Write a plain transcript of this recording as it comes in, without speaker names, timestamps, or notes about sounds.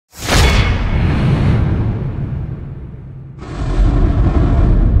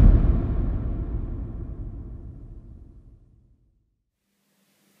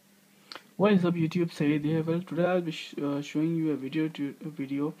What is up YouTube, Saeed here. Well, today I'll be showing you a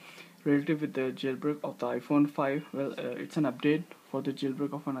video related with the jailbreak of the iPhone 5. Well, it's an update for the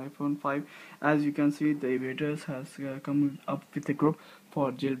jailbreak of an iPhone 5. As you can see, the Aviators has come up with a group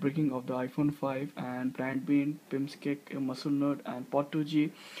for jailbreaking of the iPhone 5, and Brand Bean, Pimskick, Muscle Nerd, and Pot2G.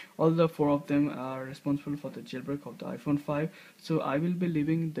 All the four of them are responsible for the jailbreak of the iPhone 5. So I will be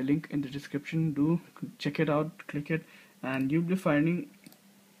leaving the link in the description. Do check it out, click it, and you'll be finding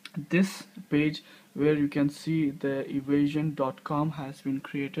this page where you can see the evasion.com has been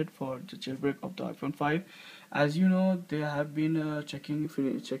created for the jailbreak of the iPhone 5. As you know, they have been checking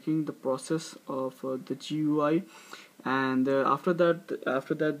the process of the GUI, and after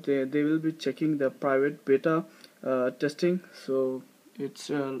that they will be checking the private beta testing. So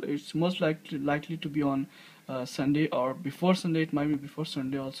it's most likely to be on Sunday or before Sunday. It might be before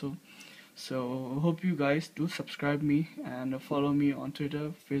Sunday also. So hope you guys do subscribe me and follow me on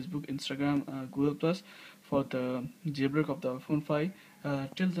Twitter, Facebook, Instagram, Google Plus for the jailbreak of the iPhone 5.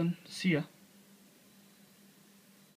 Till then, see ya.